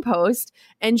your own post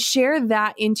and share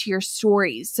that into your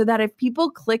stories so that if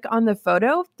people click on the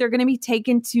photo, they're going to be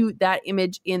taken to that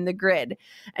image in the grid.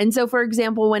 And so, for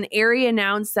example, when Aerie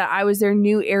announced that I was their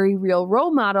new Aerie Real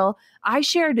role model, I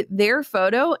shared their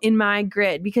photo in my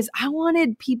grid because I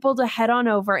wanted people to head on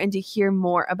over and to hear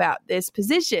more about this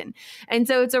position. And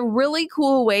so it's a really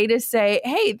cool way to say,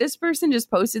 hey, this person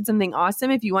just posted something awesome.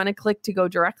 If you want to click to go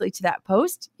directly to that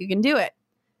post, you can do it.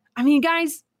 I mean,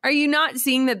 guys, are you not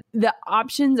seeing that the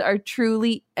options are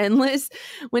truly endless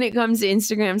when it comes to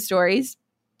Instagram stories?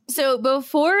 So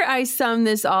before I sum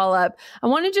this all up, I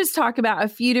want to just talk about a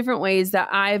few different ways that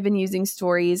I have been using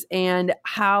stories and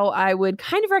how I would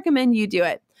kind of recommend you do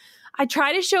it. I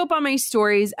try to show up on my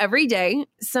stories every day.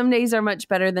 Some days are much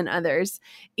better than others.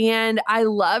 And I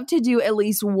love to do at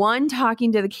least one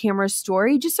talking to the camera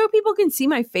story just so people can see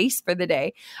my face for the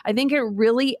day. I think it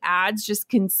really adds just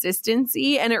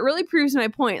consistency, and it really proves my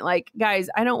point. Like, guys,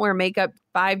 I don't wear makeup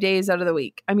 5 days out of the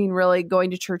week. I mean, really,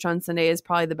 going to church on Sunday is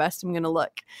probably the best I'm going to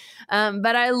look.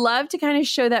 But I love to kind of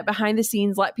show that behind the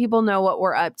scenes, let people know what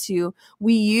we're up to.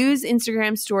 We use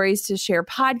Instagram stories to share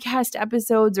podcast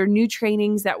episodes or new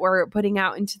trainings that we're putting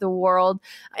out into the world,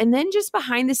 and then just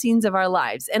behind the scenes of our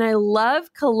lives. And I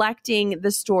love collecting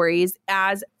the stories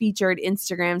as featured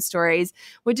Instagram stories,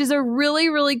 which is a really,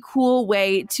 really cool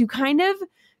way to kind of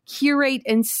curate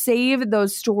and save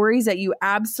those stories that you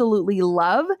absolutely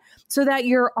love so that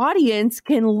your audience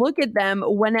can look at them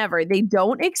whenever. They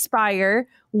don't expire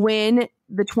when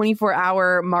the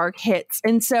 24-hour mark hits.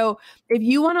 And so if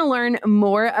you want to learn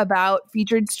more about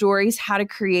featured stories, how to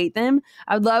create them,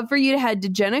 I'd love for you to head to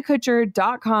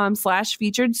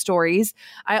jennakutcher.com/featured stories.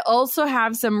 I also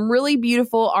have some really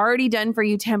beautiful already done for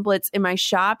you templates in my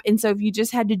shop. And so if you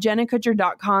just head to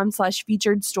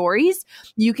jennakutcher.com/featured stories,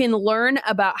 you can learn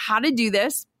about how to do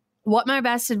this, what my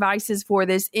best advice is for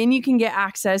this, and you can get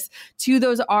access to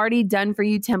those already done for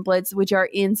you templates, which are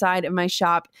inside of my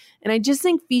shop. And I just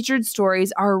think featured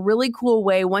stories are a really cool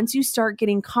way. Once you start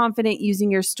getting confident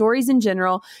using your stories in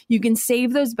general, you can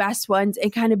save those best ones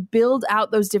and kind of build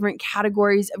out those different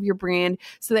categories of your brand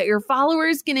so that your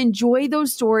followers can enjoy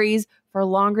those stories for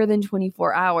longer than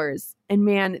 24 hours. And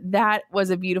man, that was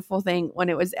a beautiful thing when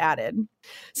it was added.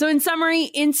 So in summary,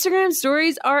 Instagram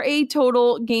stories are a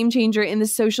total game changer in the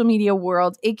social media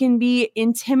world. It can be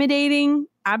intimidating,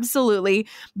 absolutely,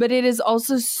 but it is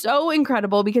also so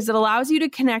incredible because it allows you to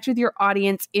connect with your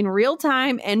audience in real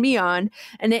time and beyond.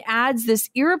 And it adds this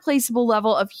irreplaceable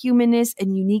level of humanness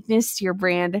and uniqueness to your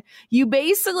brand. You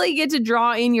basically get to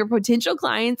draw in your potential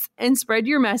clients and spread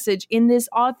your message in this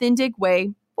authentic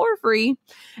way for free.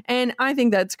 And I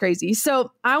think that's crazy.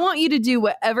 So I want you to do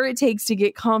whatever it takes to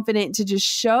get confident, to just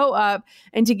show up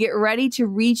and to get ready to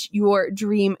reach your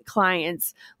dream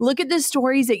clients. Look at the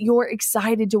stories that you're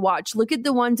excited to watch. Look at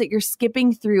the ones that you're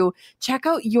skipping through. Check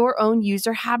out your own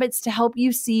user habits to help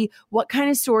you see what kind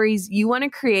of stories you want to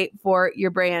create for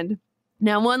your brand.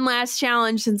 Now, one last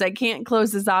challenge, since I can't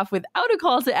close this off without a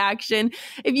call to action.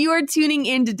 If you are tuning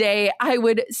in today, I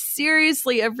would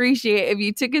seriously appreciate if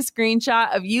you took a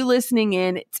screenshot of you listening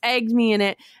in, tagged me in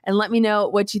it, and let me know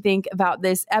what you think about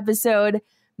this episode.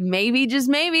 Maybe, just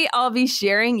maybe, I'll be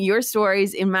sharing your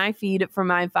stories in my feed for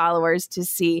my followers to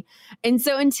see. And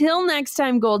so until next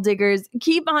time, goal diggers,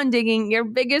 keep on digging your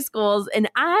biggest goals, and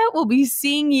I will be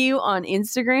seeing you on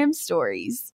Instagram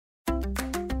stories.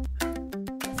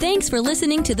 Thanks for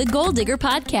listening to the Goal Digger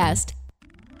Podcast.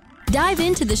 Dive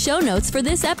into the show notes for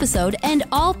this episode and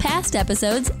all past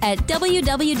episodes at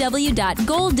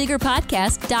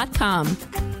www.goaldiggerpodcast.com.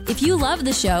 If you love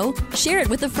the show, share it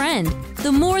with a friend.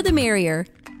 The more the merrier.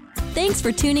 Thanks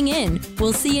for tuning in.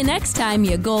 We'll see you next time,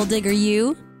 you goal digger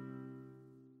you.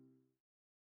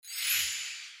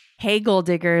 Hey, goal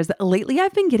diggers. Lately,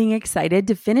 I've been getting excited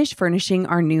to finish furnishing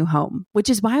our new home, which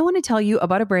is why I want to tell you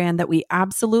about a brand that we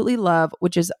absolutely love,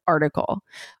 which is Article.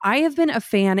 I have been a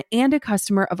fan and a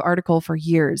customer of Article for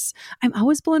years. I'm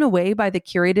always blown away by the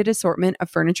curated assortment of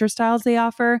furniture styles they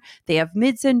offer. They have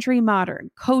mid-century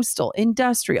modern, coastal,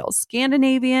 industrial,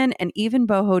 Scandinavian, and even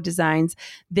boho designs.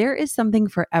 There is something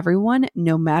for everyone,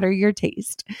 no matter your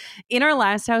taste. In our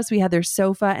last house, we had their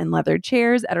sofa and leather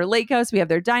chairs. At our lake house, we have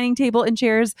their dining table and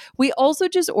chairs. We also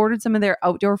just ordered some of their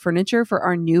outdoor furniture for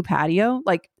our new patio.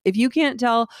 Like, if you can't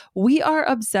tell, we are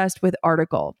obsessed with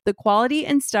Article. The quality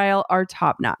and style are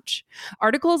top-notch.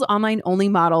 Article's online-only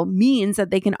model means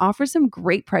that they can offer some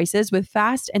great prices with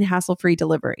fast and hassle-free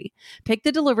delivery. Pick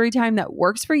the delivery time that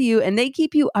works for you, and they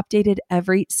keep you updated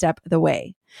every step of the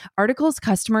way. Article's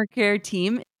customer care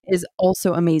team is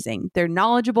also amazing. They're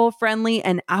knowledgeable, friendly,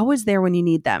 and always there when you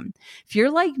need them. If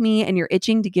you're like me and you're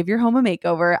itching to give your home a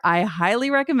makeover, I highly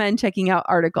recommend checking out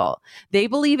Article. They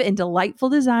believe in delightful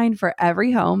design for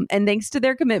every home, and thanks to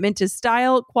their commitment to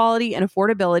style, quality, and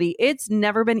affordability, it's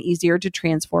never been easier to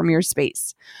transform your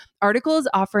space. Article is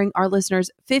offering our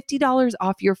listeners $50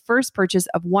 off your first purchase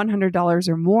of $100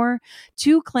 or more.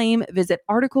 To claim, visit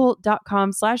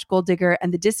article.com/goaldigger,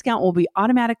 and the discount will be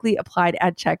automatically applied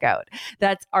at checkout.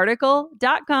 That's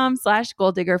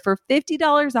article.com/goaldigger for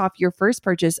 $50 off your first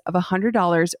purchase of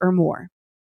 $100 or more.